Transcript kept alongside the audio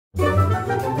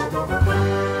Have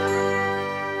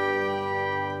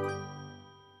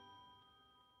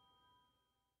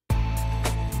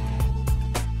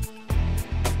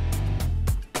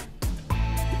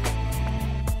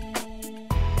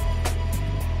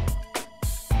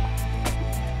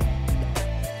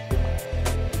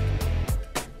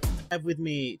with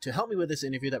me to help me with this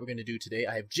interview that we're going to do today,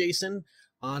 I have Jason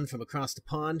on from across the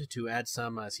pond to add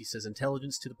some, as he says,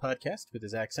 intelligence to the podcast with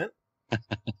his accent.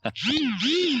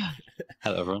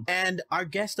 Hello, everyone. And our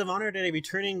guest of honor today,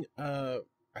 returning,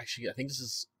 actually, I think this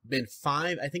has been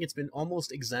it's been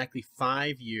almost exactly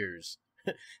 5 years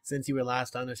since you were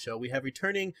last on the show. We have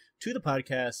returning to the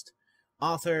podcast,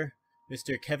 author,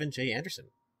 Mr. Kevin J. Anderson.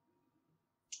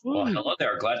 Well, hello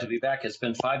there. Glad to be back. It's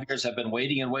been 5 years. I've been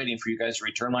waiting and waiting for you guys to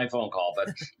return my phone call, but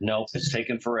no, it's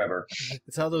taken forever.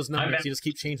 It's all those numbers. You just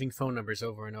keep changing phone numbers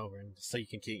over and over, and so you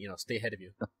can keep, stay ahead of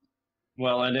you.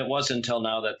 Well, and it wasn't until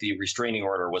now that the restraining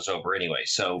order was over anyway,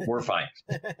 so we're fine.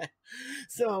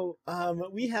 So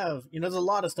we have, there's a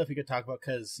lot of stuff we could talk about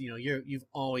because, you've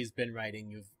always been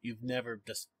writing. You've never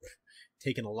just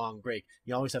taken a long break.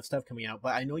 You always have stuff coming out,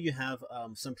 but I know you have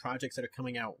some projects that are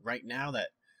coming out right now that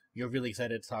you're really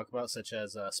excited to talk about, such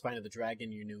as Spine of the Dragon,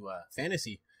 your new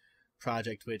fantasy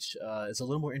project, which is a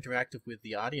little more interactive with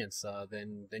the audience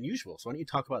than usual. So why don't you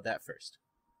talk about that first?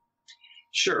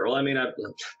 Sure. Well, I mean,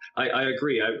 I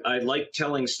agree. I like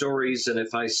telling stories, and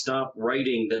if I stop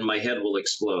writing, then my head will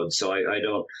explode. So I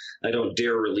don't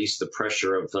dare release the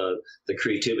pressure of the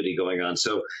creativity going on.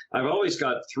 So I've always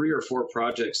got 3 or 4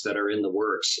 projects that are in the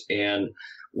works, and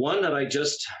one that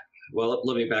well,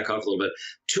 let me back off a little bit.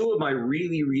 2 of my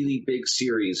really, really big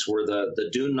series were the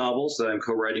Dune novels that I'm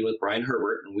co-writing with Brian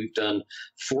Herbert, and we've done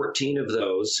 14 of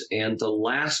those. And the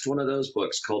last one of those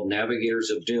books, called Navigators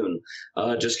of Dune,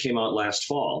 just came out last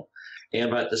fall.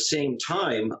 And at the same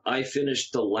time, I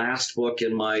finished the last book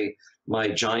in my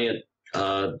giant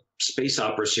space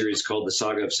opera series called The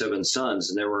Saga of Seven Suns,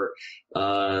 and there were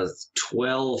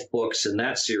 12 books in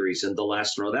that series, and the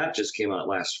last one of that just came out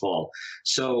last fall.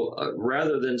 So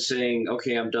rather than saying,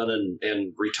 okay, I'm done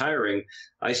and retiring,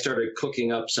 I started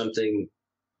cooking up something,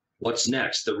 what's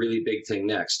next, the really big thing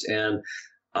next. And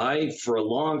I, for a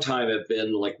long time, have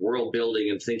been like world building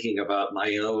and thinking about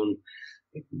my own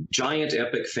giant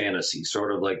epic fantasy,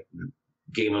 sort of like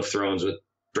Game of Thrones with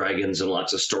dragons and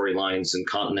lots of storylines and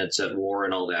continents at war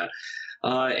and all that.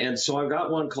 And so I've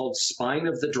got one called Spine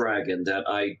of the Dragon that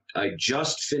I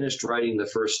just finished writing the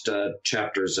first the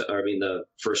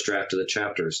first draft of the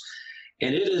chapters.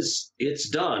 And it's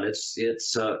done. It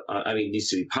needs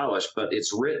to be polished, but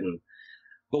it's written.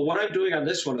 But what I'm doing on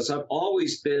this one is I've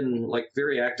always been like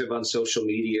very active on social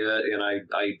media, and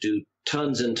I do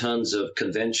tons and tons of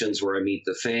conventions where I meet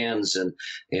the fans and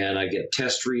I get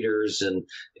test readers and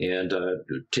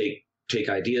take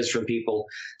ideas from people.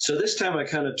 So this time I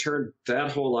kind of turned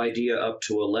that whole idea up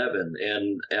to 11,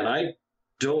 and I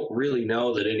don't really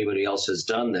know that anybody else has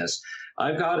done this.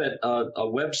 I've got a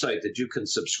website that you can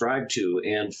subscribe to,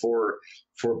 and for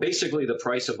basically the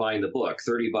price of buying the book,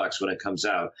 $30 when it comes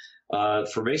out,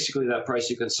 for basically that price,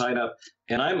 you can sign up,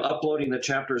 and I'm uploading the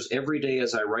chapters every day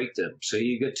as I write them. So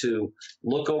you get to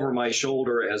look over my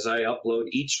shoulder as I upload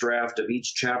each draft of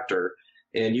each chapter,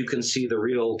 and you can see the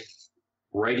real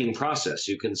writing process.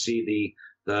 You can see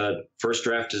the first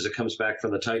draft as it comes back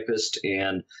from the typist,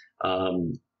 and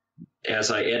as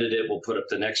I edit it, we'll put up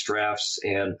the next drafts.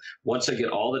 And once I get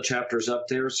all the chapters up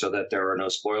there so that there are no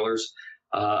spoilers,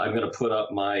 I'm going to put up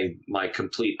my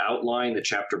complete outline, the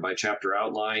chapter by chapter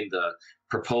outline, the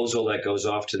proposal that goes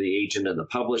off to the agent and the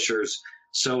publishers.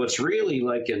 So it's really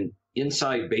like an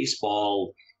inside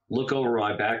baseball, look over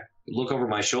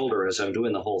my shoulder as I'm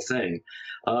doing the whole thing.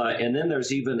 And then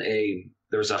there's even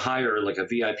there's a higher, like a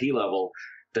VIP level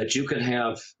that you can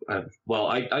have.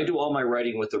 I do all my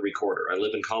writing with the recorder. I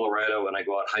live in Colorado, and I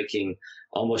go out hiking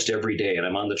almost every day, and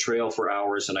I'm on the trail for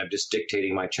hours, and I'm just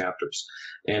dictating my chapters.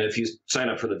 And if you sign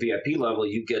up for the VIP level,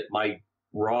 you get my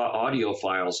raw audio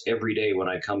files every day when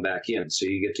I come back in. So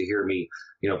you get to hear me,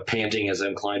 panting as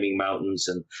I'm climbing mountains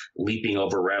and leaping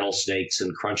over rattlesnakes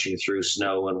and crunching through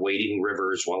snow and wading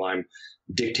rivers while I'm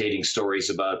dictating stories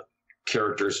about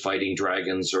characters fighting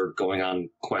dragons or going on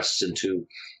quests into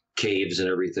caves and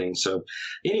everything. So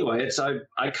anyway,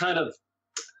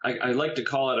 I like to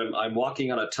call it, I'm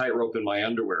walking on a tightrope in my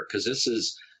underwear, because this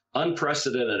is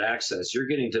unprecedented access. You're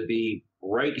getting to be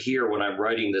right here when I'm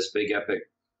writing this big epic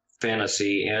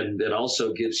fantasy, and it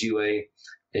also gives you a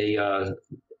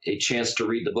chance to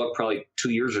read the book probably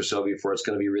 2 years or so before it's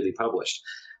going to be really published.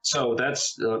 So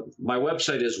that's my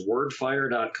website is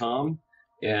wordfire.com,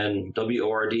 and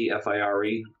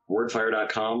WORDFIRE,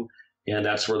 wordfire.com. And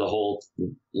that's where the whole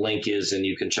link is, and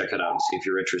you can check it out and see if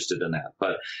you're interested in that.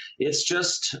 But it's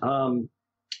just,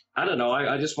 I don't know.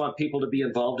 I just want people to be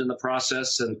involved in the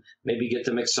process and maybe get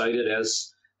them excited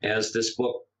as this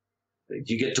book,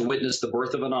 you get to witness the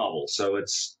birth of a novel. So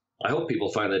I hope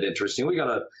people find that interesting. We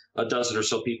got a dozen or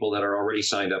so people that are already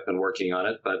signed up and working on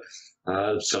it, but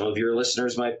some of your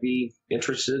listeners might be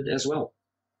interested as well.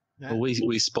 Well,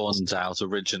 we spawned out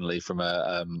originally from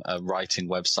a writing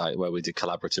website where we did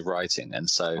collaborative writing. And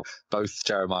so both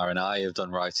Jeremiah and I have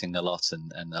done writing a lot,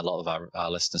 and a lot of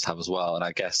our listeners have as well. And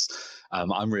I guess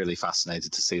I'm really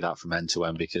fascinated to see that from end to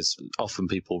end, because often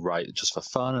people write just for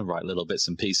fun and write little bits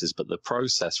and pieces. But the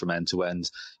process from end to end,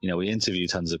 we interview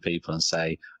tons of people and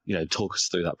say, talk us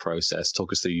through that process,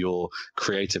 talk us through your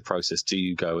creative process. Do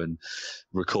you go and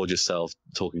record yourself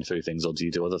talking through things, or do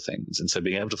you do other things? And so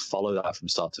being able to follow that from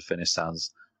start to finish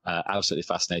sounds absolutely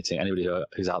fascinating. Anybody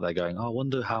who's out there going, I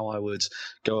wonder how I would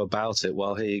go about it,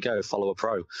 well, here you go, follow a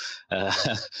pro,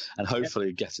 and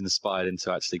hopefully get inspired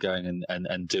into actually going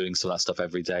and doing some of that stuff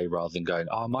every day, rather than going,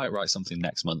 I might write something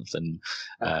next month, and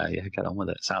get on with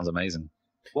it. Sounds amazing.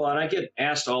 Well, and I get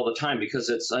asked all the time, because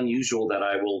it's unusual that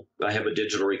I have a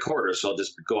digital recorder, so I'll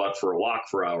just go out for a walk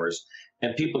for hours,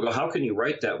 and people go, how can you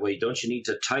write that way? Don't you need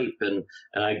to type? And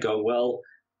I go, well,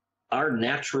 our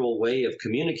natural way of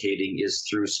communicating is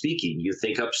through speaking. You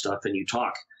think up stuff and you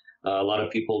talk. A lot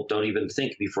of people don't even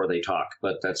think before they talk,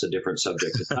 but that's a different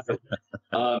subject.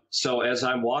 So as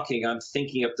I'm walking, I'm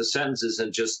thinking up the sentences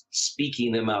and just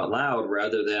speaking them out loud,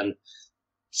 rather than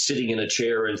sitting in a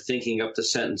chair and thinking up the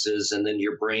sentences, and then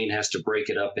your brain has to break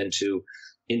it up into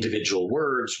individual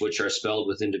words, which are spelled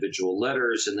with individual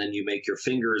letters, and then you make your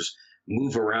fingers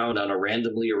move around on a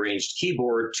randomly arranged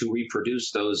keyboard to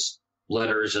reproduce those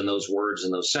letters and those words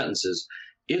and those sentences.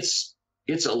 It's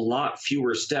a lot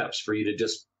fewer steps for you to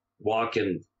just walk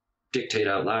and dictate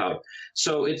out loud.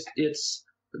 So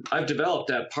I've developed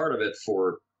that part of it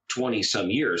for 20 some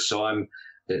years. So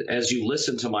as you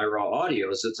listen to my raw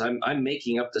audios, I'm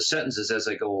making up the sentences as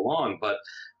I go along, but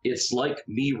it's like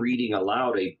me reading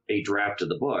aloud a draft of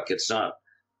the book. It's not,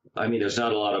 there's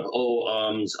not a lot of,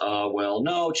 well,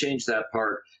 no, change that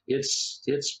part.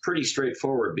 It's pretty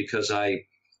straightforward, because I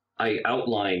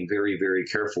outline very, very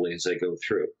carefully as I go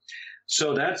through.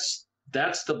 So that's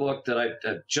the book that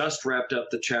I've just wrapped up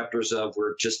the chapters of.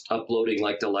 We're just uploading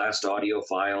like the last audio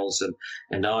files,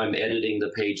 and now I'm editing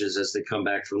the pages as they come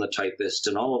back from the typist,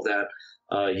 and all of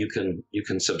that you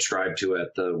can subscribe to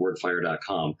at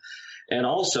wordfire.com. And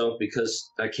also, because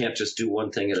I can't just do one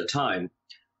thing at a time,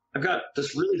 I've got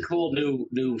this really cool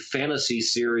new fantasy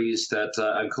series that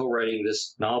I'm co-writing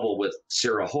this novel with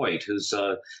Sarah Hoyt, who's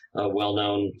a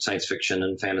well-known science fiction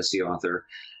and fantasy author.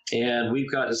 And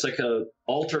it's like a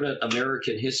alternate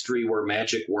American history where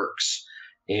magic works.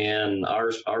 And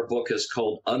our book is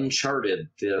called Uncharted,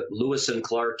 the Lewis and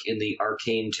Clark in the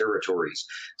Arcane Territories.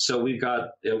 So we've got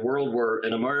a world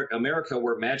in America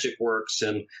where magic works,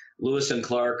 and Lewis and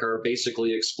Clark are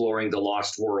basically exploring the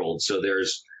lost world. So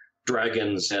there's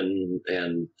dragons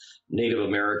and Native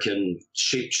American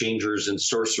shape changers and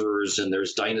sorcerers, and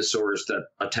there's dinosaurs that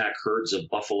attack herds of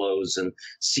buffaloes, and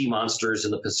sea monsters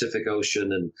in the Pacific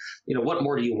Ocean, and what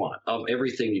more do you want?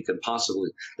 Everything you can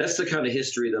possibly. That's the kind of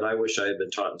history that I wish I had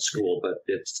been taught in school, but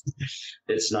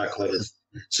it's not quite as.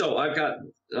 So I've got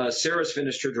Sarah's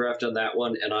finished her draft on that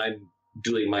one, and I'm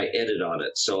doing my edit on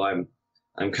it. So I'm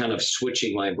kind of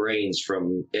switching my brains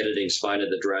from editing Spine of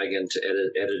the Dragon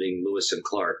to editing Lewis and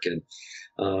Clark,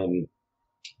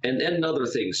 and other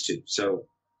things too. So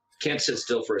can't sit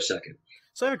still for a second.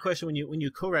 So I have a question. When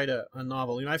you co-write a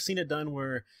novel, I've seen it done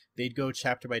where they'd go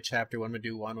chapter by chapter. One would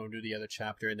do the other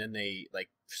chapter, and then they like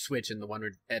switch, and the one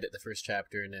would edit the first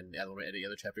chapter, and then the other one would edit the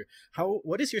other chapter.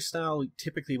 What is your style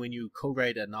typically when you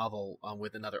co-write a novel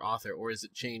with another author, or is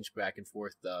it change back and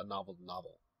forth novel to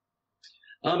novel?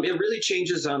 It really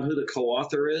changes on who the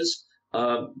co-author is.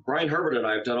 Brian Herbert and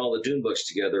I have done all the Dune books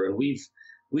together, and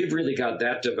we've really got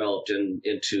that developed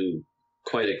into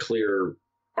quite a clear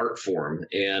art form.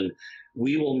 And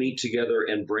we will meet together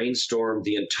and brainstorm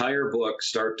the entire book,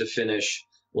 start to finish.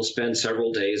 We'll spend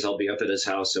several days. I'll be up at his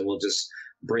house, and we'll just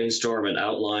brainstorm and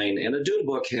outline. And a Dune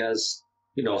book has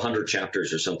 100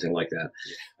 chapters or something like that.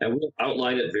 And we'll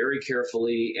outline it very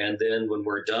carefully. And then when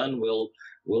we're done,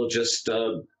 we'll just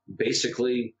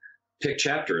basically pick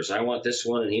chapters. I want this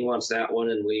one and he wants that one,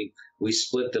 and we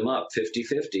split them up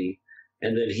 50-50,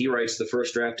 and then he writes the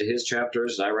first draft of his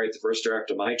chapters and I write the first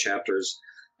draft of my chapters,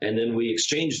 and then we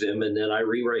exchange them, and then I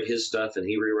rewrite his stuff and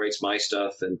he rewrites my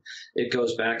stuff, and it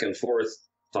goes back and forth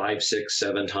 5, 6,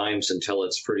 7 times until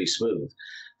it's pretty smooth.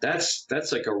 That's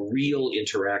like a real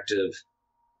interactive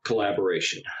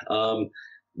collaboration.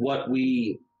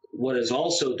 What is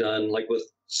also done, like with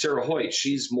Sarah Hoyt,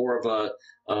 she's more of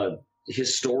a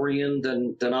historian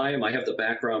than I am. I have the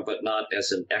background, but not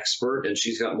as an expert, and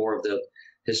she's got more of the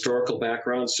historical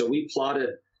background. So we plotted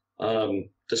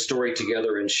the story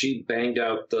together, and she banged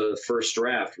out the first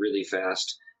draft really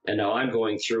fast. And now I'm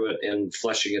going through it and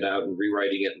fleshing it out and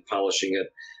rewriting it and polishing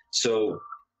it. So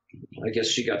I guess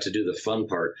she got to do the fun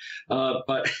part.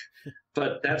 But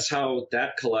that's how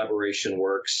that collaboration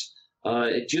works.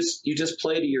 You just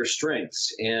play to your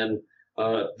strengths. And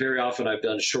very often I've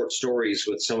done short stories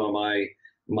with some of my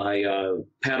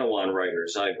Padawan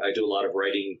writers. I do a lot of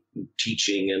writing,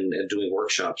 teaching, and doing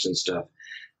workshops and stuff.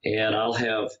 And I'll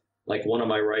have, like, one of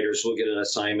my writers will get an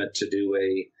assignment to do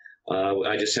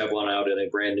I just have one out in a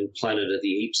brand new Planet of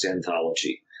the Apes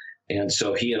anthology. And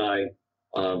so he and I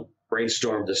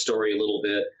brainstormed the story a little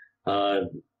bit.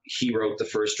 He wrote the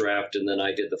first draft, and then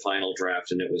I did the final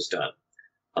draft, and it was done.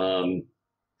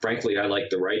 Frankly, I like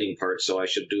the writing part, so I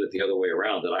should do it the other way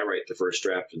around, that I write the first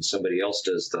draft and somebody else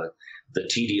does the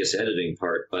tedious editing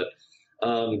part. But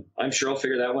I'm sure I'll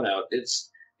figure that one out. It's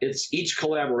each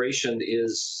collaboration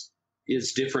is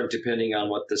different depending on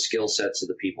what the skill sets of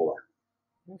the people are.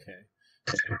 Okay.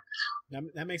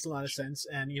 That makes a lot of sense.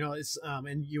 And, it's,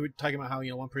 and you were talking about how,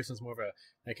 one person's more of a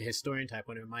historian type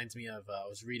one. It reminds me of, I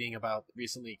was reading about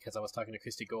recently, because I was talking to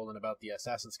Christy Golden about the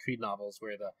Assassin's Creed novels,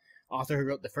 where the author who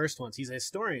wrote the first ones, he's a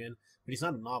historian, but he's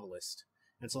not a novelist.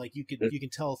 And so, like, you can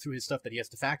tell through his stuff that he has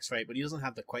the facts right, but he doesn't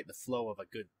have quite the flow of a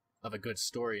good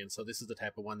story. And so this is the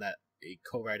type of one that a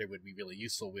co-writer would be really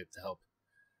useful with to help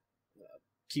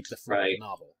keep the flow of the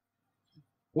novel.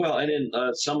 Well, and in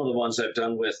some of the ones I've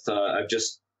done with,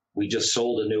 we just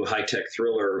sold a new high-tech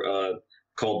thriller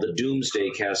called The Doomsday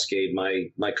Cascade.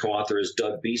 My co-author is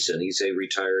Doug Beeson. He's a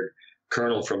retired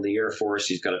colonel from the Air Force.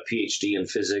 He's got a PhD in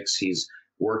physics. He's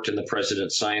worked in the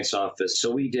President's Science Office.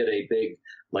 So we did a big,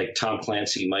 like, Tom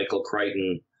Clancy, Michael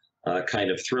Crichton kind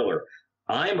of thriller.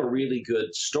 I'm a really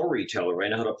good storyteller. I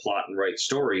know how to plot and write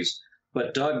stories.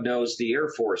 But Doug knows the Air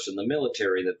Force and the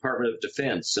military, the Department of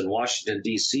Defense, and Washington,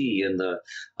 D.C., and the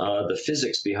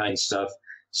physics behind stuff.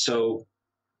 So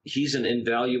he's an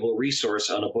invaluable resource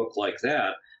on a book like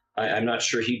that. I'm not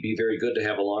sure he'd be very good to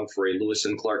have along for a Lewis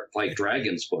and Clark Fight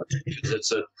Dragons book, because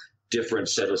it's a different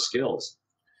set of skills.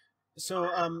 So,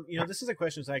 this is a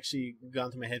question that's actually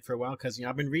gone through my head for a while, because,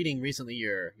 I've been reading recently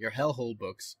your Hellhole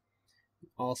books,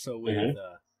 also with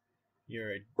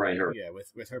your Brian Herbert. Yeah,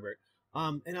 with Herbert.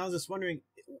 And I was just wondering,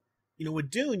 with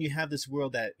Dune, you have this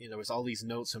world that, there was all these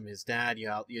notes from his dad.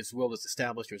 His world was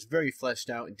established. It was very fleshed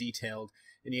out and detailed,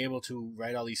 and you're able to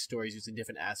write all these stories using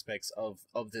different aspects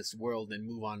of this world and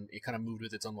move on. It kind of moved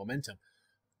with its own momentum.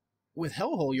 With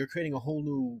Hellhole, you're creating a whole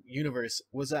new universe.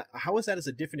 How was that as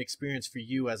a different experience for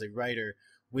you as a writer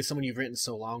with someone you've written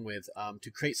so long with,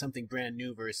 to create something brand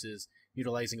new versus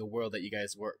utilizing a world that you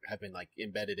guys have been, like,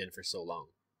 embedded in for so long?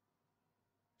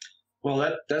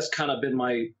 Well, that's kind of been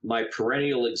my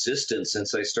perennial existence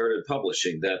since I started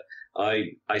publishing. That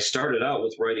I started out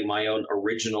with writing my own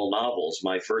original novels.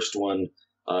 My first one,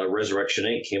 Resurrection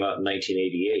Inc., came out in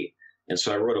 1988, and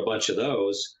so I wrote a bunch of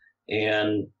those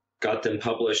and got them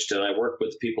published. And I worked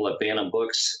with people at Bantam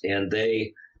Books, and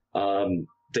they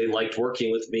liked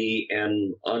working with me.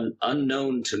 And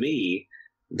unknown to me,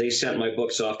 they sent my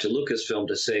books off to Lucasfilm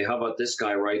to say, "How about this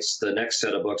guy writes the next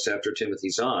set of books after Timothy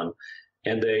Zahn?"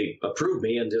 And they approved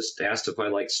me and just asked if I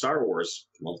liked Star Wars.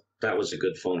 Well, that was a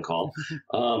good phone call.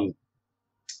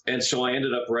 And so I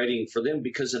ended up writing for them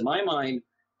because in my mind,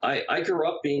 I grew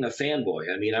up being a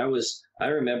fanboy. I mean, I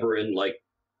remember in, like,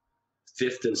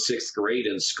 5th and 6th grade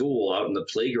in school, out in the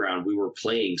playground, we were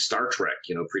playing Star Trek,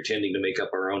 pretending to make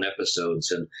up our own episodes.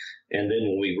 And then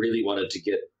when we really wanted to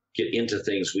get into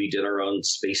things, we did our own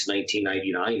Space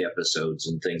 1999 episodes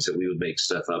and things that we would make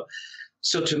stuff up.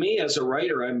 So to me, as a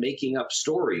writer, I'm making up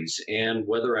stories. And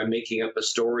whether I'm making up a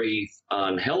story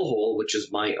on Hellhole, which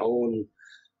is my own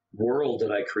world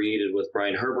that I created with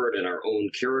Brian Herbert and our own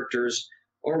characters,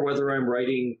 or whether I'm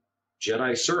writing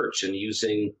Jedi Search and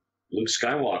using Luke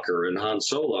Skywalker and Han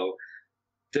Solo,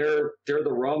 they're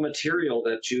the raw material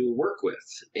that you work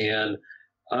with. And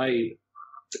if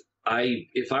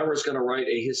I was going to write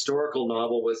a historical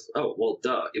novel with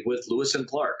Lewis and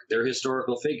Clark, they're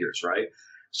historical figures, right?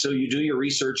 So you do your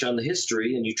research on the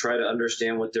history and you try to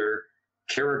understand what their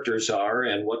characters are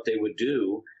and what they would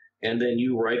do, and then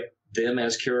you write them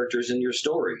as characters in your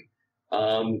story.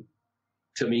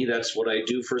 To me, that's what I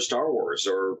do for Star Wars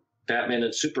or Batman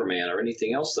and Superman or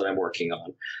anything else that I'm working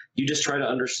on. You just try to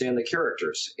understand the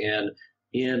characters. And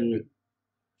in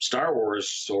Star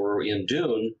Wars or in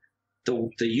Dune,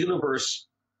 the universe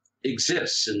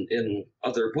exists in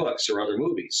other books or other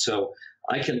movies. So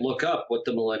I can look up what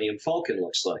the Millennium Falcon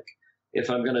looks like. If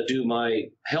I'm going to do my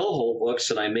Hellhole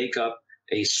books and I make up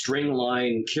a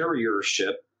stringline carrier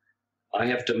ship, I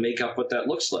have to make up what that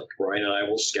looks like. Brian and I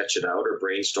will sketch it out or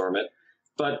brainstorm it,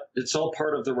 but it's all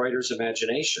part of the writer's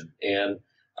imagination. And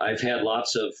I've had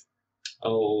lots of,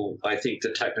 I think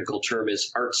the technical term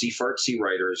is artsy-fartsy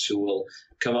writers who will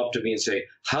come up to me and say,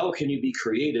 how can you be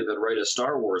creative and write a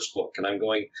Star Wars book? And I'm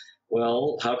going,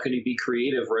 well, how can you be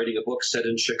creative writing a book set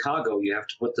in Chicago? You have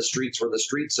to put the streets where the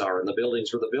streets are and the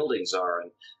buildings where the buildings are.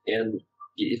 And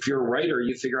if you're a writer,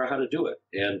 you figure out how to do it.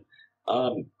 And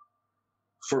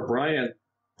for Brian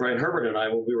Herbert and I,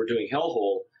 when we were doing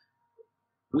Hellhole,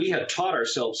 we had taught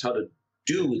ourselves how to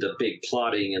do the big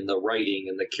plotting and the writing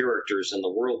and the characters and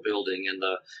the world building and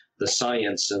the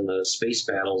science and the space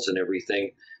battles and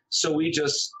everything. So we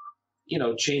just,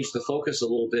 changed the focus a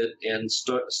little bit and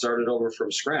started over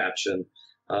from scratch. And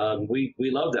we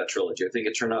love that trilogy. I think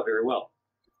it turned out very well.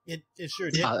 It sure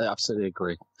did. I absolutely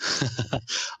agree.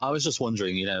 I was just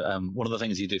wondering, one of the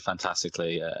things you do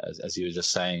fantastically, as you were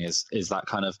just saying, is that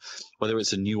kind of, whether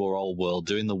it's a new or old world,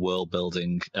 doing the world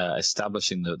building,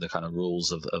 establishing the kind of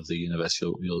rules of the universe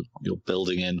you're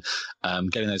building in,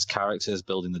 getting those characters,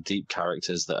 building the deep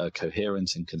characters that are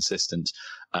coherent and consistent.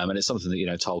 And it's something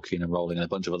that, Tolkien and Rowling and a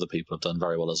bunch of other people have done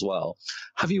very well as well.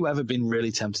 Have you ever been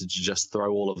really tempted to just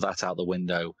throw all of that out the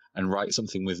window and write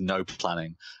something with no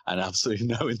planning and absolutely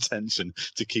no intention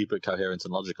to keep it coherent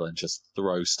and logical and just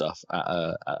throw stuff at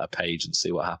a page and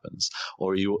see what happens?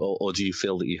 Or do you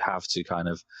feel that you have to kind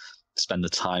of spend the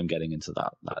time getting into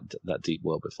that deep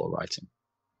world before writing?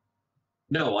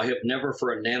 No, I have never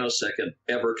for a nanosecond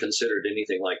ever considered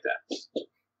anything like that.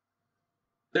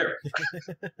 There.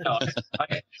 No,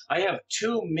 I have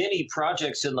too many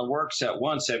projects in the works at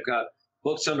once. I've got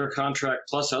books under contract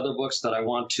plus other books that I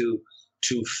want to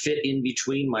fit in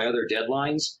between my other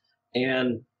deadlines.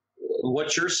 And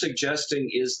what you're suggesting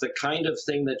is the kind of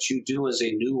thing that you do as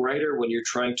a new writer when you're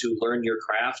trying to learn your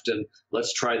craft and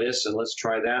let's try this and let's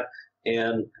try that.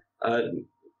 And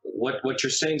what you're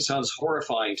saying sounds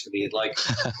horrifying to me. Like,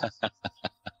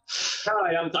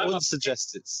 hi, I would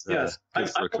suggest it's yes.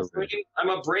 I'm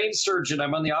a brain surgeon.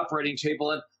 I'm on the operating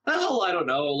table, and I don't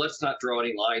know. Let's not draw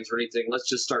any lines or anything. Let's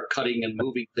just start cutting and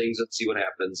moving things and see what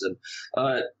happens. And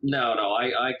no,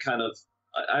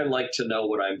 I like to know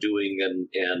what I'm doing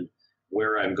and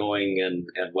where I'm going and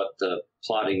what the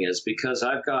plotting is, because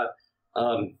I've got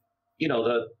all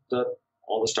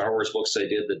the Star Wars books I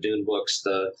did, the Dune books,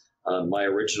 my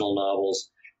original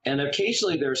novels, and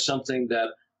occasionally there's something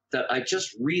that I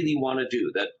just really want to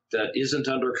do that isn't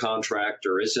under contract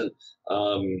or isn't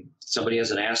somebody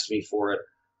hasn't asked me for it.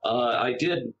 I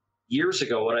did years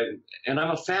ago and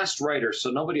I'm a fast writer, so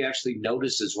nobody actually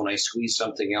notices when I squeeze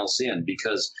something else in,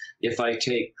 because if I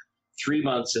take 3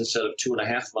 months instead of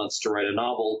 2.5 months to write a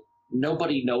novel,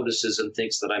 nobody notices and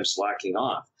thinks that I'm slacking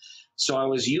off. So I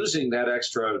was using that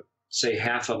extra, say,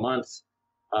 half a month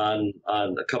on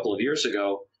a couple of years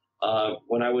ago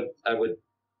when I would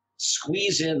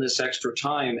squeeze in this extra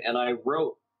time, and I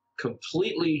wrote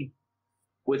completely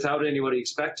without anybody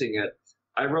expecting it.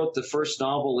 I wrote the first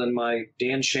novel in my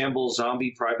Dan Shamble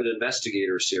Zombie Private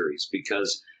Investigator series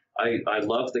because I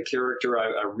love the character.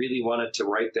 I really wanted to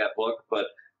write that book, but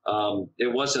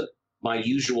it wasn't my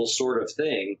usual sort of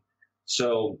thing.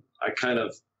 So I kind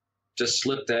of just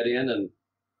slipped that in and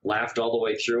laughed all the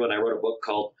way through. And I wrote a book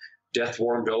called Death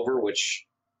Warmed Over, which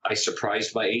I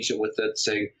surprised my agent with it,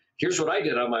 saying, here's what I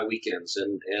did on my weekends,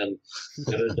 and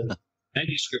a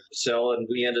manuscript to sell. And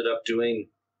we ended up doing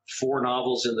 4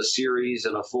 novels in the series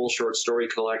and a full short story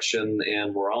collection.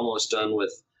 And we're almost done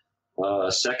with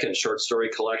a second short story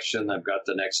collection. I've got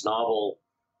the next novel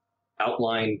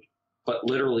outlined, but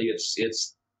literally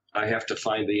it's I have to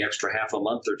find the extra half a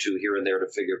month or two here and there to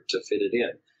fit it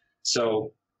in.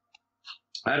 So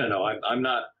I don't know.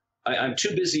 I'm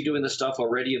too busy doing the stuff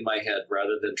already in my head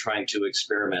rather than trying to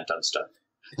experiment on stuff.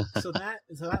 So that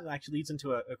actually leads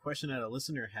into a question that a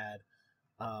listener had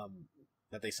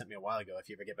that they sent me a while ago, if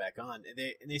you ever get back on.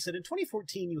 They said in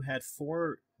 2014 you had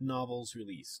 4 novels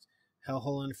released: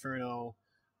 Hellhole Inferno,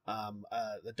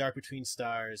 The Dark Between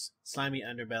Stars, Slimy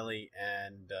Underbelly,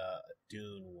 and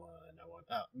Dune one.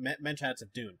 Menchats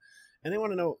of Dune. And they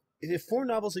want to know, if 4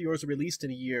 novels of yours are released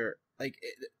in a year,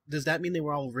 does that mean they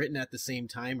were all written at the same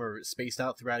time or spaced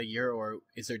out throughout a year, or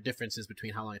is there differences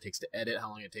between how long it takes to edit, how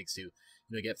long it takes to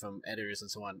get from editors and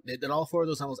so on? Did all 4 of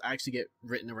those novels actually get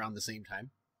written around the same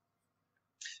time?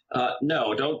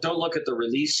 No, don't look at the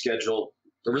release schedule.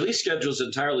 The release schedule is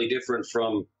entirely different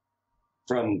from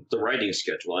the writing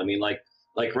schedule. I mean, like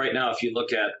right now, if you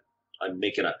look at I'm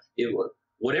making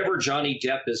whatever Johnny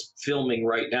Depp is filming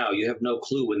right now, you have no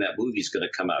clue when that movie's going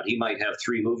to come out. He might have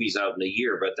 3 movies out in a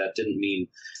year, but that didn't mean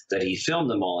that he filmed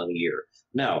them all in a year.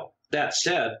 Now, that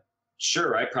said,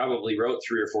 sure, I probably wrote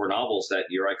 3 or 4 novels that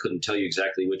year. I couldn't tell you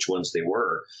exactly which ones they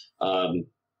were.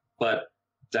 But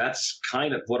that's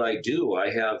kind of what I do. I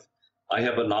have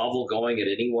a novel going at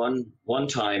any one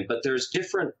time, but there's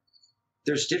different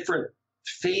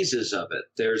phases of it.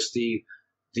 There's the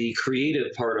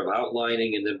creative part of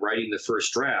outlining and then writing the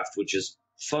first draft, which is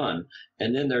fun.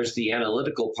 And then there's the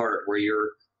analytical part where you're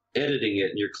editing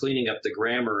it and you're cleaning up the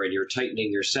grammar and you're tightening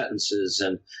your sentences.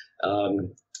 And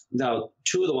now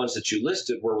 2 of the ones that you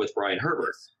listed were with Brian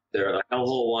Herbert. They're a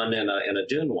Hellhole one and a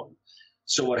Dune one.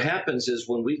 So what happens is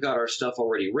when we've got our stuff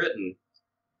already written,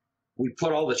 we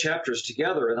put all the chapters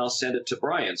together and I'll send it to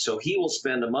Brian. So he will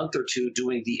spend a month or 2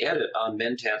 doing the edit on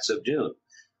Mentats of Dune.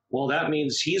 Well, that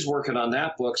means he's working on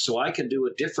that book, so I can do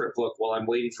a different book while I'm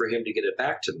waiting for him to get it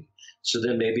back to me. So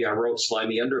then maybe I wrote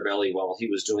Slimy Underbelly while he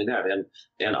was doing that.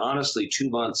 And honestly, 2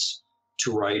 months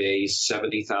to write a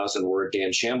 70,000-word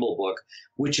Dan Shamble book,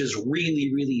 which is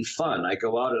really, really fun. I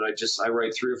go out and I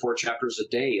write 3 or 4 chapters a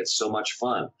day. It's so much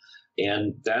fun.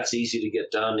 And that's easy to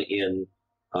get done in,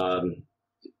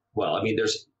 well, I mean,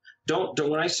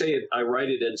 when I say I write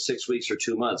it in 6 weeks or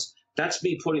 2 months, that's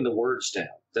me putting the words down.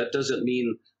 That doesn't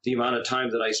mean the amount of time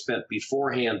that I spent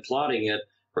beforehand plotting it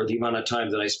or the amount of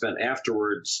time that I spent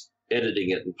afterwards editing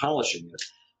it and polishing it.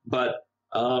 But,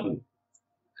 and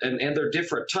they're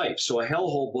different types. So a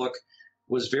Hellhole book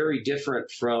was very different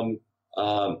from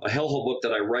a Hellhole book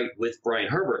that I write with Brian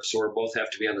Herbert. So we both have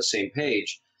to be on the same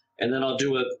page. And then I'll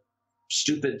do a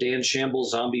stupid Dan Shamble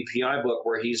zombie PI book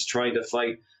where he's trying to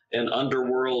fight an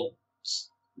underworld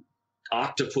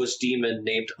octopus demon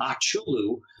named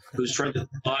Achulu, who's trying to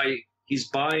he's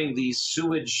buying the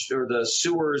sewage or the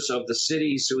sewers of the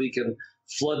city so he can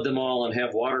flood them all and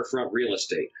have waterfront real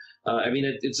estate. I mean,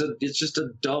 it's just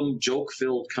a dumb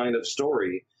joke-filled kind of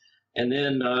story. And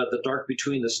then The Dark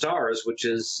Between the Stars, which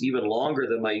is even longer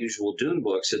than my usual Dune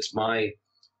books. It's my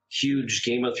huge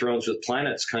Game of Thrones with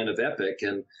planets kind of epic.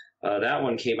 And that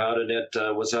one came out and it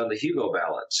was on the Hugo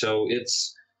ballot. So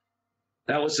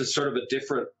that was a sort of a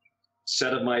different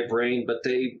set of my brain, but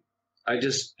I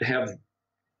just have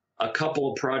a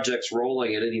couple of projects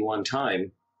rolling at any one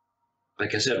time.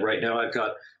 Like I said, right now I've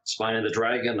got Spine of the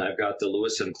Dragon. I've got the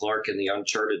Lewis and Clark in the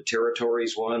Uncharted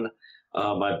Territories one.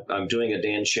 I'm doing a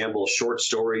Dan Shamble short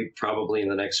story probably in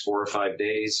the next 4 or 5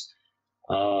 days.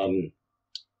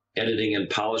 Editing and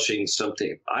polishing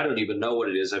something. I don't even know what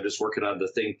it is. I'm just working on the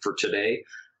thing for today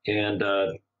and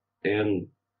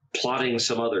plotting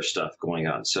some other stuff going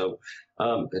on. So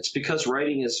it's because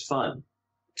writing is fun.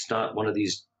 It's not one of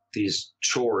these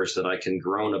chores that I can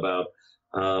groan about.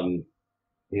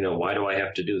 Why do I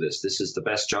have to do this? This is the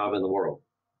best job in the world.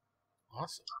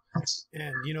 Awesome.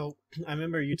 And, I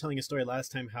remember you telling a story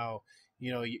last time how,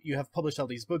 you have published all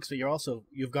these books, but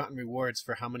you've gotten rewards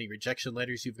for how many rejection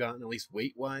letters you've gotten, at least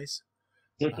weight-wise.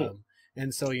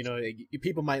 And so,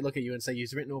 people might look at you and say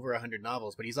he's written over 100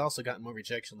 novels, but he's also gotten more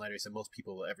rejection letters than most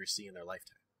people will ever see in their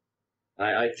lifetime.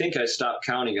 I think I stopped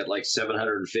counting at like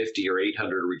 750 or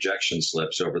 800 rejection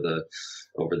slips over the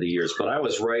years. But I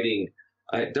was writing.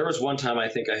 There was one time I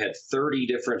think I had 30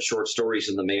 different short stories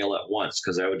in the mail at once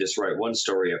because I would just write one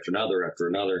story after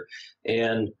another.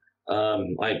 And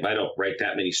I don't write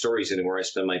that many stories anymore. I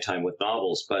spend my time with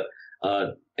novels, but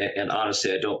and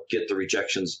honestly, I don't get the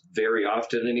rejections very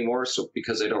often anymore. So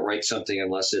because I don't write something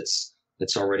unless it's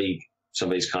already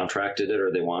somebody's contracted it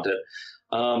or they want it.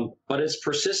 But it's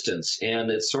persistence, and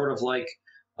it's sort of like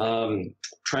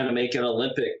trying to make an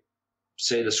Olympic,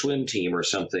 say the swim team or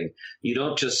something. You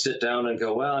don't just sit down and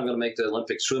go, well, I'm going to make the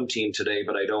Olympic swim team today,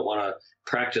 but I don't want to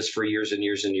practice for years and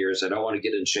years and years. I don't want to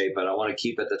get in shape. I don't want to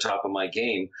keep at the top of my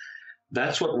game.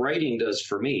 That's what writing does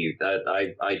for me.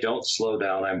 I don't slow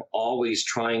down. I'm always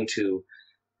trying to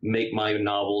make my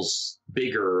novels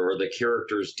bigger or the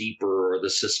characters deeper or the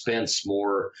suspense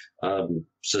more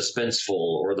suspenseful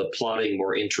or the plotting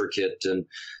more intricate. And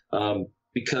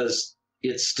because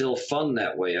it's still fun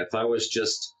that way. If I was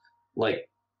just like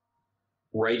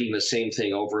writing the same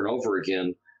thing over and over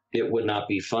again, it would not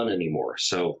be fun anymore.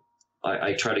 So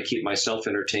I try to keep myself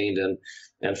entertained.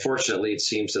 And fortunately, it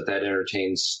seems that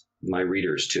entertains my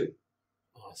readers too.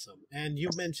 Awesome. And you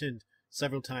mentioned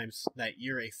several times that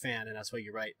you're a fan, and that's why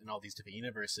you write in all these different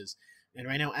universes. And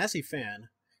right now, as a fan,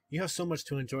 you have so much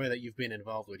to enjoy that you've been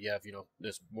involved with. You have,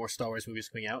 there's more Star Wars movies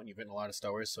coming out, and you've written a lot of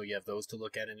Star Wars, so you have those to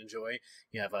look at and enjoy.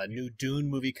 You have a new Dune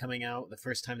movie coming out, the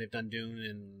first time they've done Dune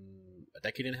in a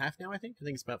decade and a half now, I think. I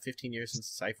think it's about 15 years since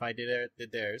Sci-Fi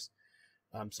did theirs.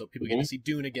 So people get to see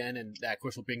Dune again, and that, of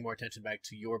course, will bring more attention back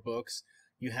to your books.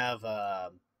 You have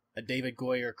a David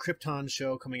Goyer Krypton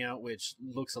show coming out, which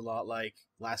looks a lot like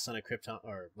Last Son of Krypton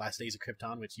or Last Days of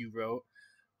Krypton, which you wrote.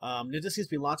 There just seems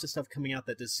to be lots of stuff coming out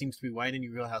that just seems to be right in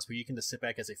your wheelhouse, where you can just sit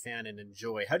back as a fan and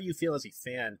enjoy. How do you feel as a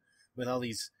fan with all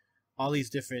these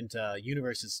different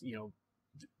universes?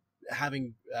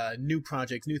 Having new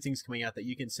projects, new things coming out that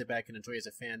you can sit back and enjoy as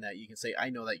a fan. That you can say, I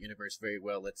know that universe very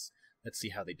well. Let's see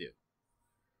how they do.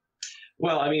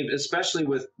 Well, I mean, especially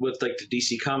with like the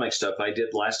DC comic stuff, I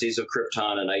did Last Days of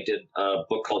Krypton, and I did a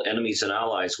book called Enemies and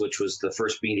Allies, which was the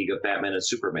first meeting of Batman and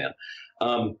Superman.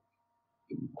 I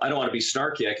don't want to be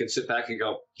snarky. I can sit back and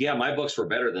go, yeah, my books were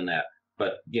better than that.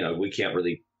 But, we can't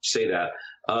really say that.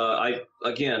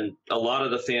 Again, a lot of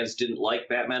the fans didn't like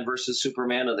Batman versus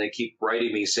Superman, and they keep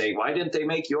writing me saying, why didn't they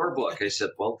make your book? I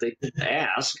said, well, they didn't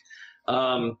ask.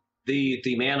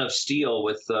 The Man of Steel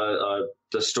with the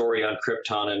story on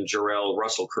Krypton and Jor-El,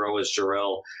 Russell Crowe as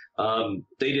Jor-El,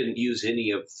 they didn't use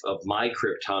any of my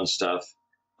Krypton stuff.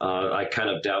 I kind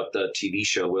of doubt the TV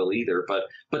show will either, but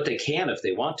they can if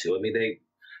they want to. I mean,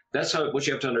 that's what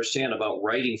you have to understand about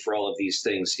writing for all of these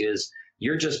things is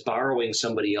you're just borrowing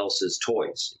somebody else's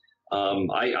toys.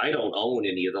 I don't own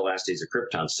any of the Last Days of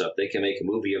Krypton stuff. They can make a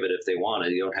movie of it if they want.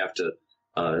 They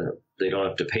don't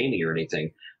have to pay me or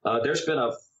anything. There's been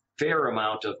a fair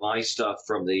amount of my stuff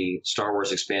from the Star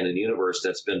Wars Expanded Universe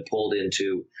that's been pulled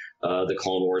into the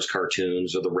Clone Wars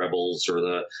cartoons or the Rebels or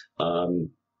the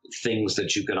things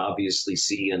that you can obviously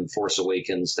see in Force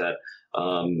Awakens that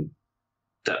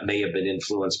may have been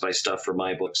influenced by stuff from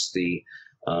my books. The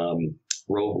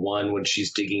Rogue One, when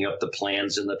she's digging up the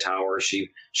plans in the tower, she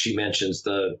mentions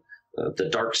the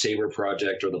Darksaber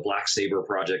project or the Black Saber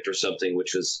project or something,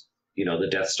 which was the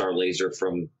Death Star laser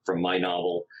from my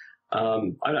novel.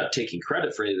 I'm not taking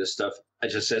credit for any of this stuff. I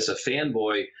just, as a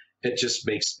fanboy, it just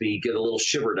makes me get a little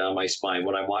shiver down my spine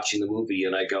when I'm watching the movie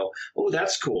and I go, oh,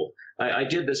 that's cool. I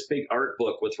did this big art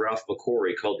book with Ralph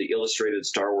McQuarrie called The Illustrated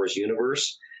Star Wars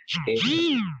Universe. And,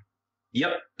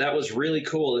 yep, that was really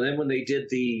cool. And then when they did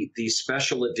the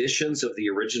special editions of the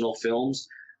original films,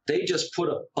 they just put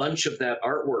a bunch of that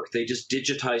artwork. They just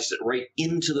digitized it right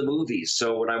into the movies.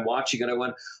 So when I'm watching it, I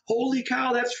went, holy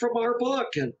cow, that's from our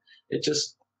book. And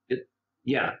there's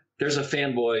a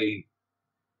fanboy,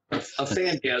 a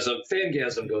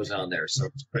fangasm goes on there. So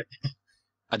it's great.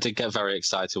 I did get very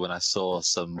excited when I saw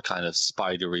some kind of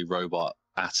spidery robot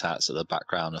AT-ATs at the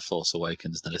background of Force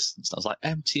Awakens in the distance. I was like,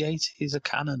 MT-80 is a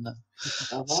cannon now.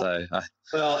 Uh-huh.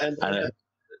 So,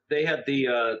 they had the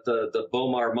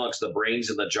Bomar monks, the brains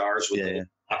in the jars with the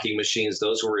talking machines.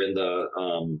 Those were in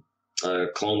the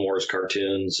Clone Wars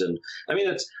cartoons, and I mean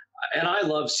and I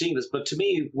love seeing this. But to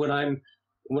me, when I'm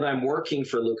working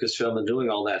for Lucasfilm and doing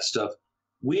all that stuff,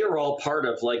 we are all part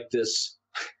of like this.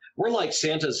 We're like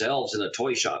Santa's elves in a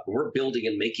toy shop. We're building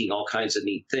and making all kinds of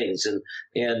neat things. And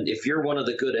if you're one of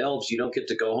the good elves, you don't get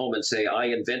to go home and say, I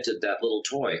invented that little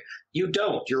toy. You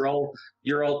don't. You're all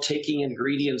taking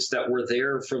ingredients that were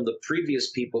there from the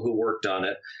previous people who worked on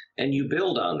it, and you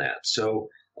build on that. So,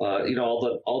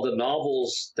 all the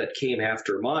novels that came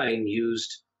after mine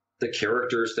used the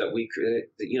characters that we create.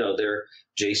 They're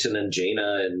Jason and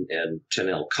Jaina and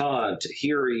Tenel Khan,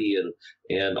 Tahiri,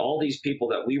 and all these people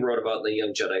that we wrote about in the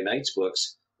Young Jedi Knights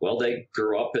books. Well, they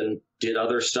grew up and did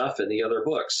other stuff in the other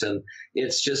books, and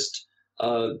it's just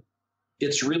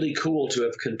it's really cool to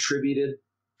have contributed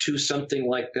to something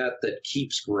like that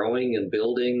keeps growing and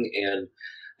building.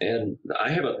 And I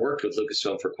haven't worked with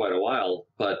Lucasfilm for quite a while,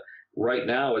 but right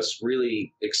now it's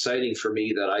really exciting for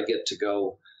me that I get to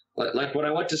go. Like when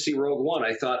I went to see Rogue One,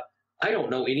 I thought, I don't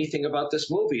know anything about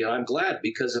this movie, and I'm glad,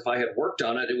 because if I had worked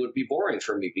on it, it would be boring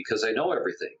for me because I know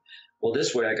everything. Well,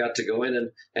 this way I got to go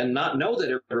in and not know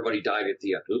that everybody died at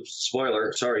the end. Oops,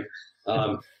 spoiler, sorry.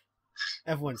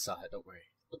 Everyone saw it, don't worry.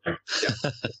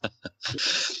 Yeah.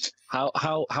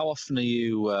 How often are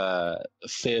you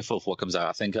fearful for what comes out?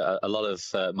 I think a lot of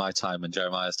my time and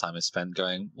Jeremiah's time is spent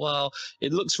going, well,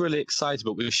 it looks really exciting,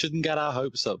 but we shouldn't get our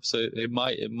hopes up. So it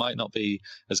might not be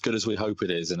as good as we hope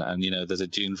it is. And there's a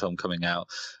Dune film coming out,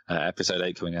 episode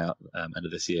 8 coming out end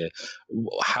of this year.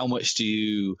 How much do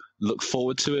you look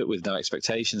forward to it with no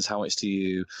expectations? How much do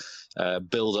you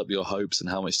build up your hopes, and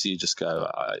how much do you just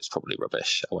go, it's probably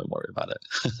rubbish, I won't worry about it?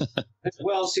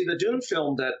 Well, see, the Dune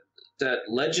film that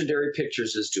Legendary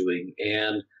Pictures is doing,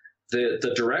 and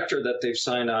the director that they've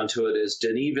signed on to it is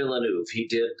Denis Villeneuve. He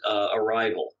did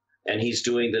Arrival, and he's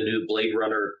doing the new Blade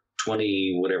Runner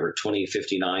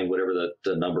 2059, whatever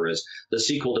the number is, the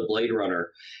sequel to Blade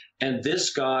Runner. And this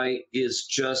guy is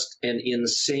just an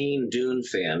insane Dune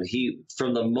fan.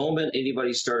 From the moment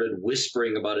anybody started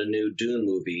whispering about a new Dune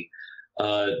movie,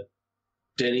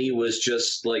 Denis was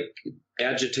just like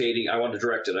agitating. I want to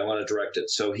direct it. I want to direct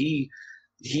it. So he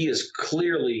has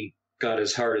clearly got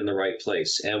his heart in the right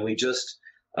place. And they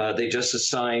just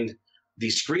assigned the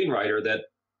screenwriter that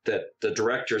the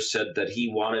director said that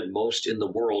he wanted most in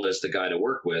the world as the guy to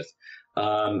work with.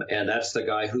 And that's the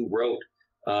guy who wrote,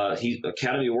 he's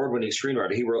Academy Award-winning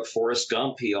screenwriter. He wrote Forrest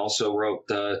Gump. He also wrote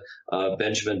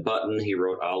Benjamin Button. He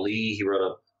wrote Ali. He wrote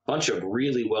a bunch of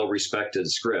really well-respected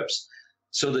scripts.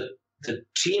 So the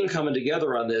team coming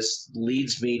together on this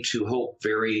leads me to hope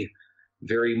very,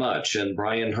 very much. And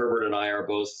Brian Herbert and I are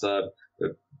both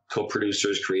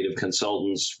co-producers, creative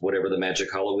consultants, whatever the magic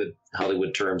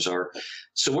Hollywood terms are.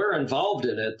 So we're involved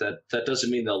in it. That doesn't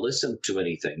mean they'll listen to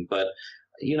anything, but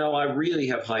I really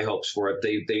have high hopes for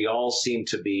it. They all seem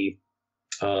to be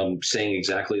saying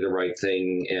exactly the right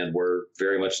thing, and we're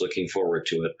very much looking forward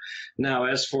to it. Now,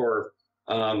 as for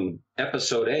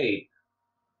episode 8,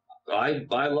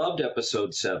 I loved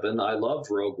episode 7. I loved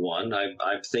Rogue One.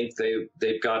 I think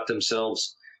they've got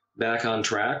themselves back on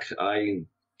track. I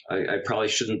probably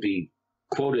shouldn't be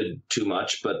quoted too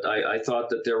much, but I thought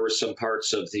that there were some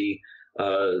parts of the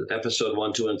episode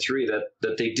 1, 2, and 3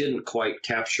 that they didn't quite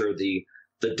capture the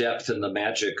depth and the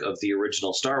magic of the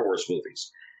original Star Wars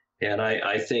movies. And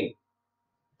I think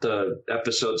the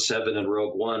episode 7 and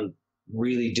Rogue One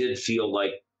really did feel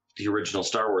like the original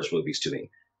Star Wars movies to me.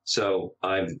 So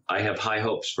I have high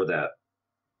hopes for that.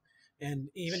 And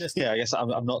even as I guess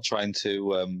I'm not trying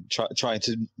to trying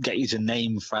to get you to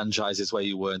name franchises where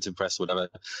you weren't impressed, or whatever.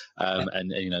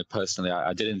 And personally,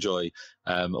 I did enjoy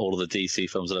all of the DC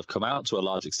films that have come out to a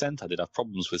large extent. I did have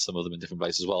problems with some of them in different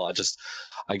places as well.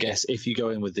 I guess if you go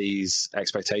in with these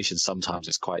expectations, sometimes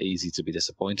it's quite easy to be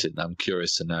disappointed. And I'm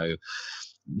curious to know,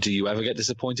 do you ever get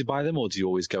disappointed by them, or do you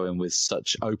always go in with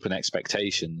such open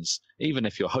expectations, even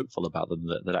if you're hopeful about them,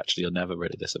 that actually you're never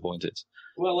really disappointed?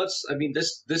 Well, this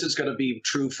is going to be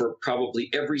true for probably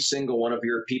every single one of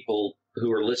your people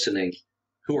who are listening,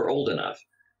 who are old enough.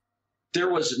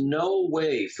 There was no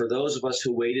way for those of us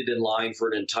who waited in line for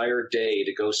an entire day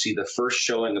to go see the first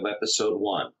showing of episode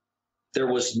 1.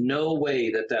 There was no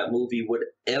way that movie would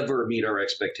ever meet our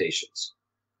expectations.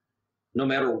 No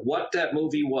matter what that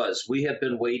movie was, we had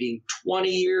been waiting 20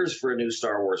 years for a new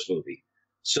Star Wars movie.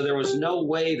 So there was no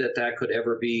way that could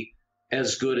ever be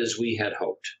as good as we had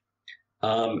hoped.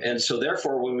 And so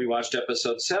therefore, when we watched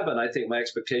episode 7, I think my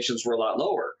expectations were a lot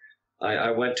lower.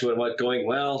 I went to it going,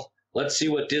 well, let's see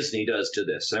what Disney does to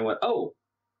this. And I went, oh,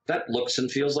 that looks and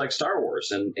feels like Star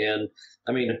Wars. And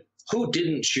I mean, who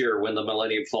didn't cheer when the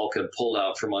Millennium Falcon pulled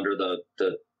out from under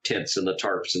the tents and the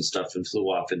tarps and stuff and flew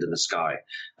off into the sky?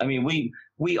 I mean,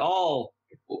 we all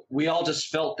just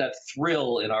felt that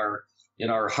thrill in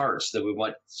our hearts that we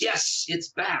went, yes, it's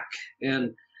back.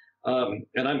 And I'm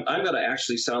going to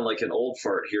actually sound like an old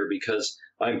fart here, because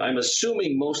I'm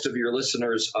assuming most of your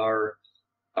listeners are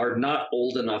not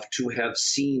old enough to have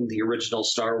seen the original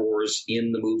Star Wars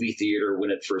in the movie theater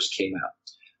when it first came out.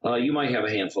 You might have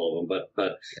a handful of them,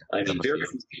 but I mean, very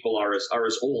few people are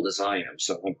as old as I am.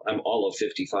 So I'm all of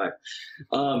 55.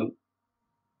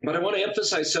 But I want to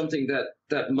emphasize something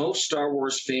that most Star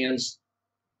Wars fans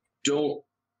don't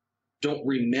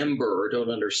remember or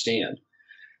don't understand.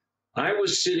 I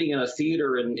was sitting in a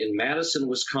theater in Madison,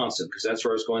 Wisconsin, because that's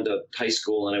where I was going to high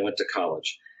school and I went to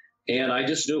college. And I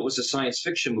just knew it was a science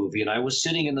fiction movie. And I was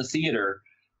sitting in the theater,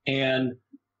 and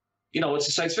it's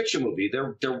a science fiction movie.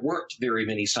 There weren't very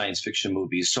many science fiction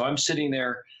movies. So I'm sitting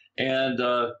there, and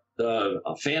the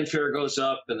fanfare goes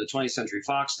up, and the 20th Century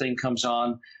Fox thing comes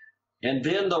on. And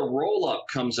then the roll-up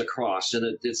comes across, and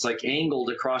it's like angled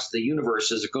across the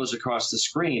universe as it goes across the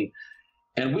screen.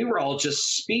 And we were all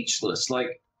just speechless,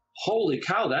 like, holy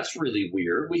cow, that's really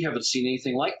weird. We haven't seen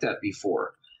anything like that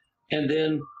before. And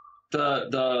then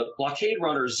the blockade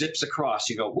runner zips across.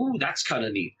 You go, ooh, that's kind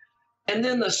of neat. And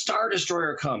then the Star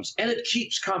Destroyer comes, and it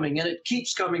keeps coming, and it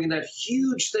keeps coming, and that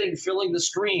huge thing filling the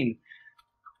screen.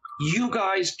 You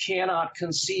guys cannot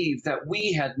conceive that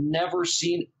we had never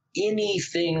seen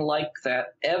anything like that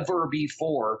ever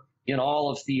before in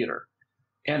all of theater.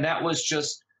 And that was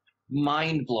just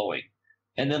mind-blowing.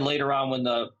 And then later on, when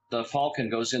the Falcon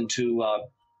goes into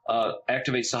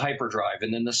activates the hyperdrive,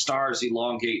 and then the stars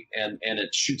elongate and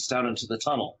it shoots down into the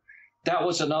tunnel. That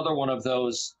was another one of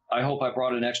those, I hope I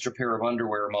brought an extra pair of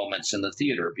underwear moments in the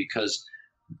theater, because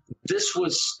this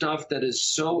was stuff that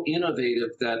is so innovative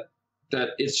that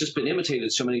it's just been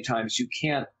imitated so many times. You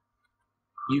can't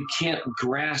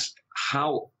grasp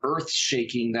how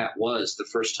earth-shaking that was the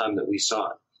first time that we saw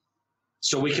it.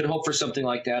 So we can hope for something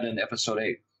like that in episode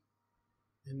 8.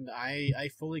 And I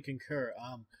fully concur.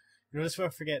 Just before I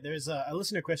forget, there's a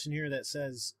listener question here that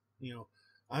says,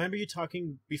 I remember you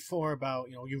talking before about,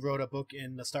 you wrote a book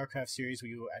in the StarCraft series where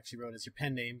you actually wrote as your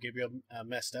pen name, Gabriel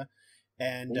Moesta.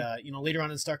 And, later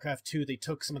on in StarCraft 2, they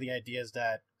took some of the ideas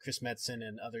that Chris Metzen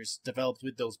and others developed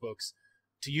with those books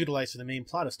to utilize for the main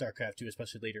plot of StarCraft 2,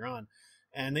 especially later on.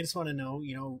 And they just want to know,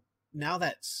 now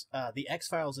that the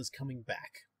X-Files is coming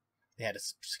back, they had a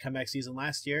comeback season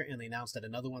last year, and they announced that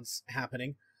another one's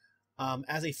happening.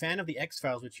 As a fan of the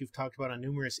X-Files, which you've talked about on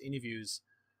numerous interviews,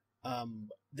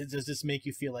 does this make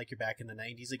you feel like you're back in the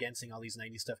 90s again, seeing all these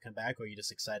 90s stuff come back, or are you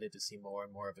just excited to see more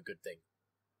and more of a good thing?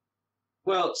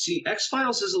 Well, see,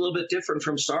 X-Files is a little bit different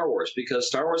from Star Wars, because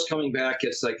Star Wars coming back,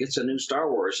 it's like it's a new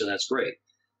Star Wars, and that's great.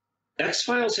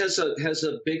 X-Files has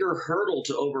a bigger hurdle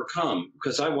to overcome,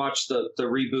 because I watched the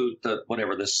reboot, the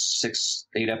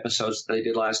 6-8 episodes they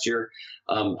did last year.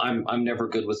 I'm never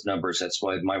good with numbers. That's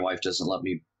why my wife doesn't let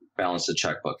me balance the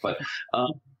checkbook. But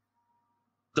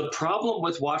the problem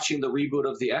with watching the reboot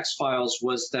of the X-Files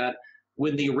was that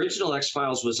when the original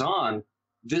X-Files was on,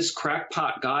 this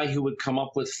crackpot guy who would come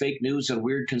up with fake news and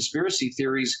weird conspiracy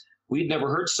theories, we'd never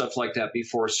heard stuff like that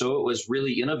before. So it was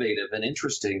really innovative and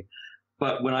interesting.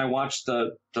 But when I watched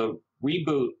the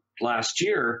reboot last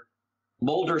year,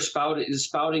 Mulder is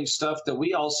spouting stuff that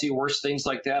we all see worse things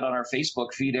like that on our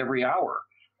Facebook feed every hour.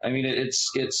 I mean,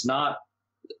 it's not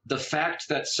the fact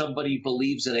that somebody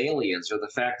believes in aliens or the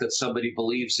fact that somebody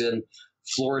believes in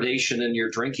fluoridation in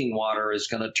your drinking water is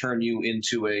going to turn you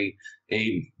into a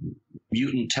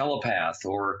mutant telepath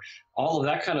or all of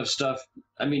that kind of stuff.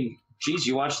 I mean, geez,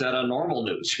 you watch that on normal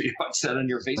news, or you watch that on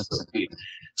your Facebook feed.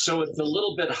 So it's a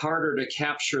little bit harder to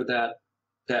capture that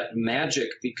magic,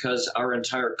 because our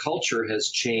entire culture has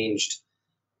changed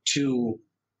to,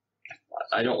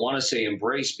 I don't want to say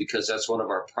embrace, because that's one of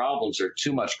our problems, or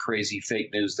too much crazy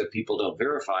fake news that people don't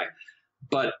verify.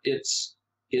 But it's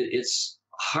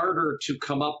harder to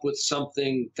come up with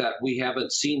something that we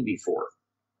haven't seen before.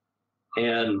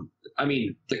 And I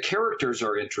mean, the characters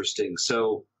are interesting,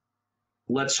 so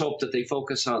let's hope that they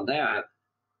focus on that.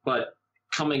 But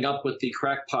coming up with the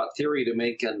crackpot theory to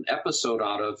make an episode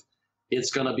out of,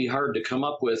 it's going to be hard to come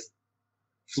up with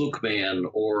Fluke Man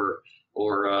or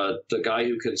the guy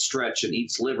who can stretch and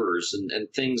eats livers and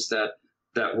things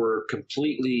that were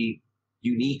completely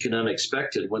unique and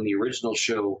unexpected when the original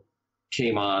show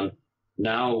came on.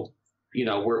 Now,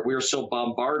 we're so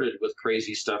bombarded with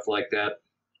crazy stuff like that.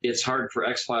 It's hard for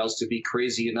X-Files to be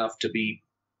crazy enough to be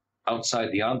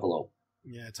outside the envelope.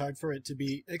 Yeah, it's hard for it to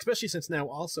be, especially since now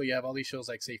also you have all these shows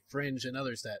like, say, Fringe and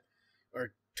others that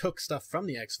took stuff from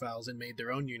the X-Files and made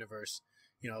their own universe.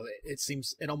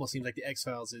 It almost seems like the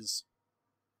X-Files is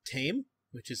tame,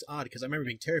 which is odd, because I remember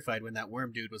being terrified when that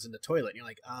worm dude was in the toilet. And you're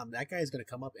like, that guy is going to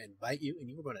come up and bite you, and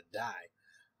you were going to die.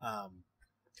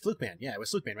 Fluke Man, yeah, it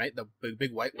was Fluke Man, right? The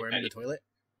big white worm in the toilet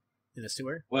in the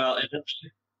sewer. Well,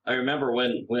 I remember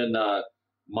when I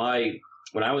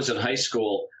was in high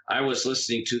school, I was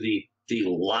listening to the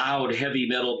loud heavy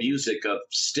metal music of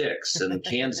Styx and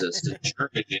Kansas and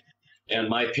Journey, and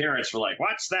my parents were like,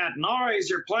 "What's that noise?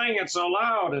 You're playing it so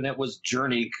loud!" And it was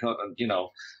Journey,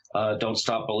 "Don't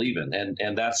Stop Believing,"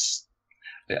 and that's.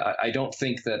 I don't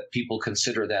think that people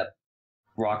consider that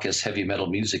raucous heavy metal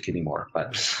music anymore,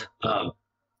 but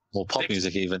or pop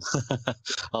music even.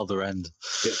 Other end.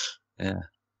 Yeah.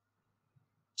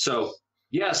 So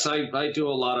yes, I do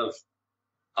a lot of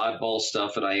oddball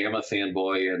stuff, and I am a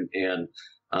fanboy, and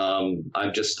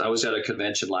I was at a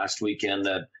convention last weekend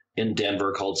in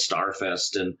Denver called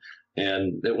Starfest, and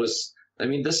it was,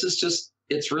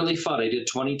 it's really fun. I did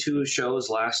 22 shows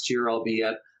last year. I'll be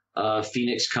at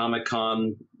Phoenix Comic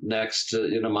Con next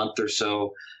in a month or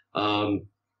so. I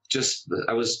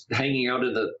was hanging out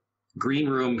in the green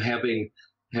room having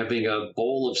a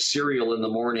bowl of cereal in the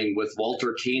morning with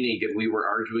Walter Koenig, and we were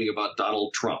arguing about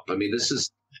Donald Trump. I mean, this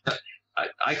is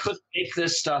I couldn't make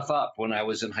this stuff up when I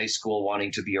was in high school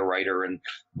wanting to be a writer and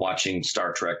watching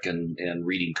Star Trek and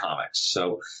reading comics.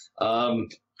 So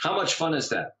how much fun is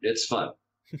that? It's fun.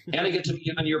 And I get to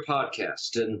be on your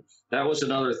podcast. And that was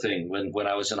another thing when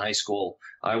I was in high school.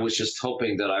 I was just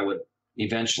hoping that I would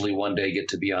eventually one day get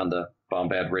to be on the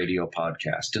Bombad Radio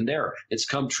podcast. And it's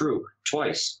come true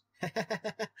twice.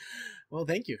 Well,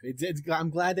 thank you. I'm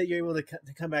glad that you're able to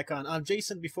come back on.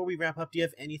 Jason, before we wrap up, do you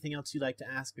have anything else you'd like to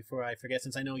ask before I forget?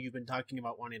 Since I know you've been talking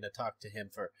about wanting to talk to him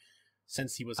for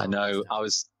since he was. I know. I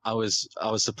was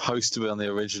supposed to be on the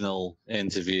original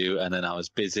interview, and then I was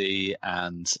busy,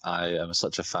 and I am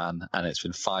such a fan. And it's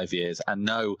been 5 years, and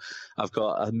no, I've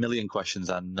got a million questions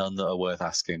and none that are worth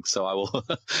asking. So I will,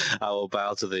 I will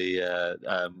bow to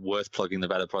the worth plugging the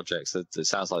better projects. It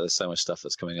sounds like there's so much stuff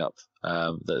that's coming up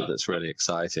that's really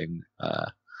exciting.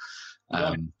 You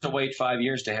don't have to wait 5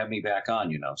 years to have me back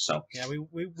on, So yeah,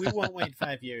 we won't wait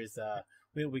 5 years.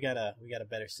 We got a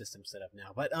better system set up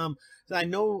now. But so I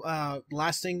know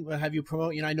last thing, have you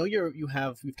promote? I know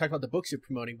we've talked about the books you're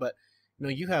promoting, but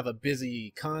you have a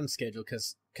busy con schedule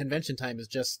because convention time is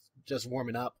just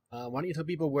warming up. Why don't you tell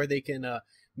people where they can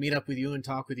meet up with you and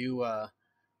talk with you?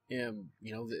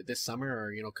 This summer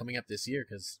or coming up this year,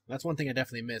 because that's one thing I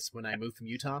definitely missed when I moved from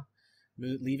Utah.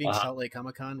 Leaving Salt Lake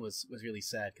Comic Con was really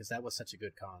sad because that was such a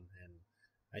good con, and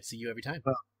I'd see you every time.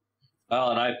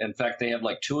 Well, and in fact, they have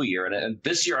like 2 a year, and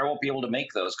this year I won't be able to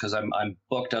make those because I'm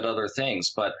booked at other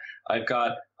things. But I've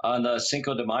got on the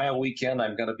Cinco de Mayo weekend,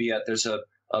 I'm going to be there's a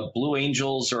Blue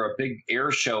Angels or a big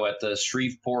air show at the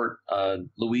Shreveport,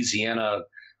 Louisiana.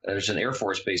 There's an Air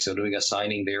Force base. I'm doing a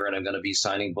signing there, and I'm going to be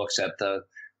signing books at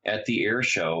the air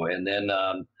show, and then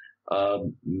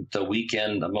the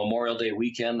weekend, the Memorial Day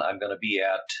weekend, I'm going to be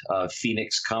at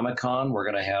Phoenix Comic Con. We're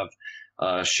going to have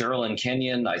Sherilyn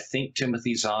Kenyon. I think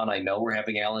Timothy's on. I know we're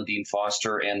having Alan Dean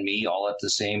Foster and me all at the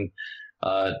same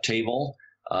table.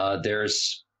 A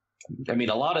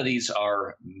lot of these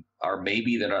are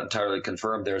maybe they're not entirely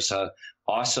confirmed. There's a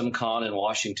Awesome Con in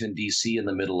Washington, D.C. in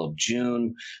the middle of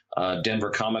June,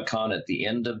 Denver Comic Con at the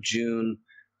end of June.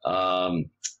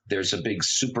 There's a big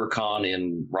Super Con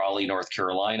in Raleigh, North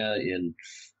Carolina in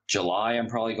July. I'm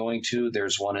probably going to.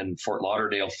 There's one in Fort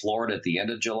Lauderdale, Florida at the end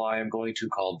of July I'm going to,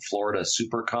 called Florida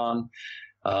Super Con.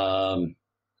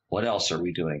 What else are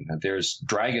we doing? There's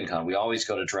Dragon Con. We always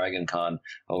go to Dragon Con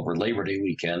over Labor Day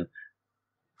weekend.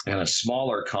 And a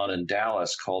smaller con in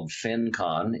Dallas called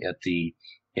FinCon at the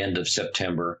end of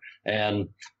September. And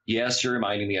yes, you're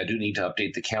reminding me, I do need to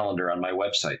update the calendar on my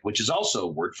website, which is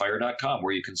also wordfire.com,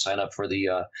 where you can sign up for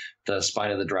the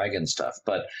Spine of the Dragon stuff.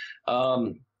 But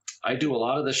I do a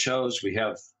lot of the shows. We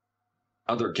have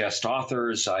other guest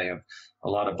authors. I have a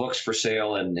lot of books for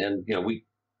sale, and we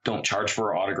don't charge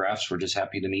for our autographs. We're just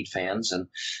happy to meet fans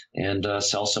and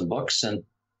sell some books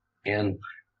and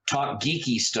talk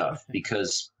geeky stuff,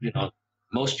 because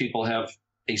most people have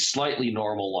a slightly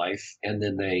normal life, and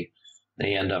then they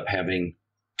end up having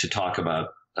to talk about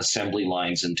assembly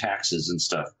lines and taxes and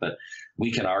stuff. But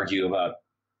we can argue about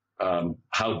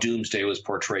how Doomsday was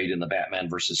portrayed in the Batman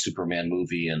versus Superman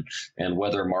movie, and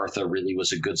whether Martha really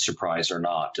was a good surprise or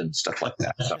not, and stuff like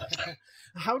that. So.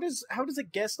 How does a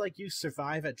guest like you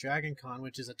survive at Dragon Con,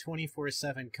 which is a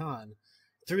 24/7 con,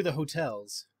 through the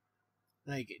hotels?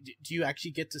 Like, do you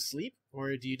actually get to sleep,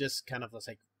 or do you just kind of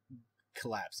like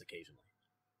collapse occasionally?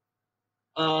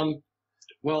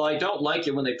 Well, I don't like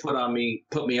it when they put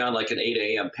me on like an 8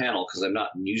 a.m. panel, because I'm not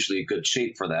usually in good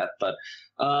shape for that. But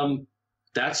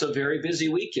that's a very busy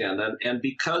weekend, and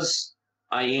because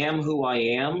I am who I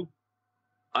am,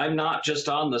 I'm not just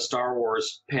on the Star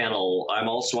Wars panel. I'm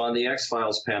also on the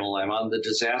X-Files panel. I'm on the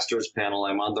Disasters panel.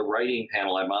 I'm on the writing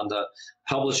panel. I'm on the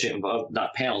publishing,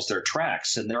 not panels, they're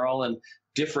tracks, and they're all in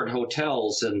different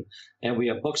hotels, and we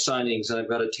have book signings, and I've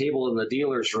got a table in the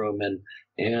dealer's room, and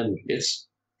it's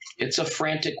a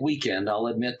frantic weekend, I'll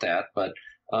admit that, but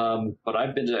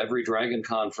I've been to every Dragon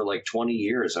Con for like 20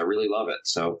 years. I really love it.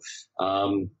 So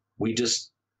I'm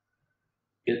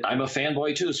a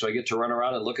fanboy too, so I get to run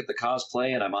around and look at the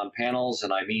cosplay, and I'm on panels,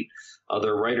 and I meet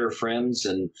other writer friends,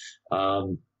 and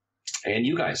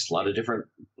you guys, a lot of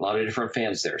different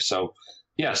fans there. So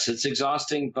yes, it's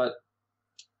exhausting, but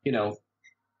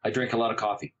I drink a lot of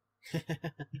coffee.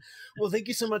 Well, thank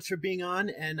you so much for being on,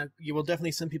 and you will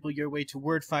definitely send people your way to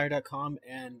wordfire.com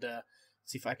and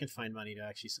see if I can find money to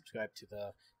actually subscribe to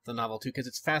the novel too, because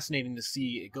it's fascinating to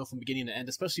see it go from beginning to end,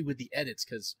 especially with the edits,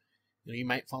 because you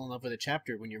might fall in love with a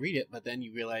chapter when you read it, but then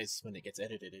you realize when it gets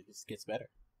edited, it just gets better.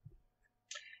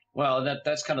 Well,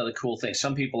 that's kind of the cool thing.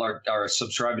 Some people are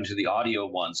subscribing to the audio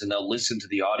ones, and they'll listen to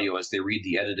the audio as they read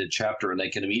the edited chapter, and they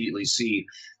can immediately see,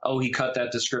 oh, he cut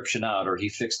that description out, or he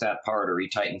fixed that part, or he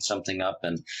tightened something up,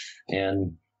 and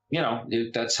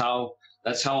that's how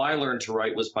I learned to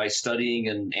write, was by studying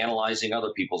and analyzing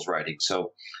other people's writing.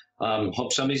 So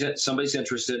hope somebody's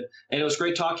interested, and it was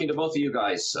great talking to both of you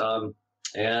guys.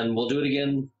 And we'll do it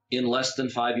again in less than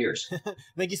 5 years.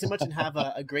 Thank you so much, and have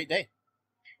a great day.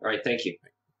 All right, thank you.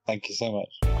 Thank you so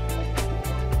much.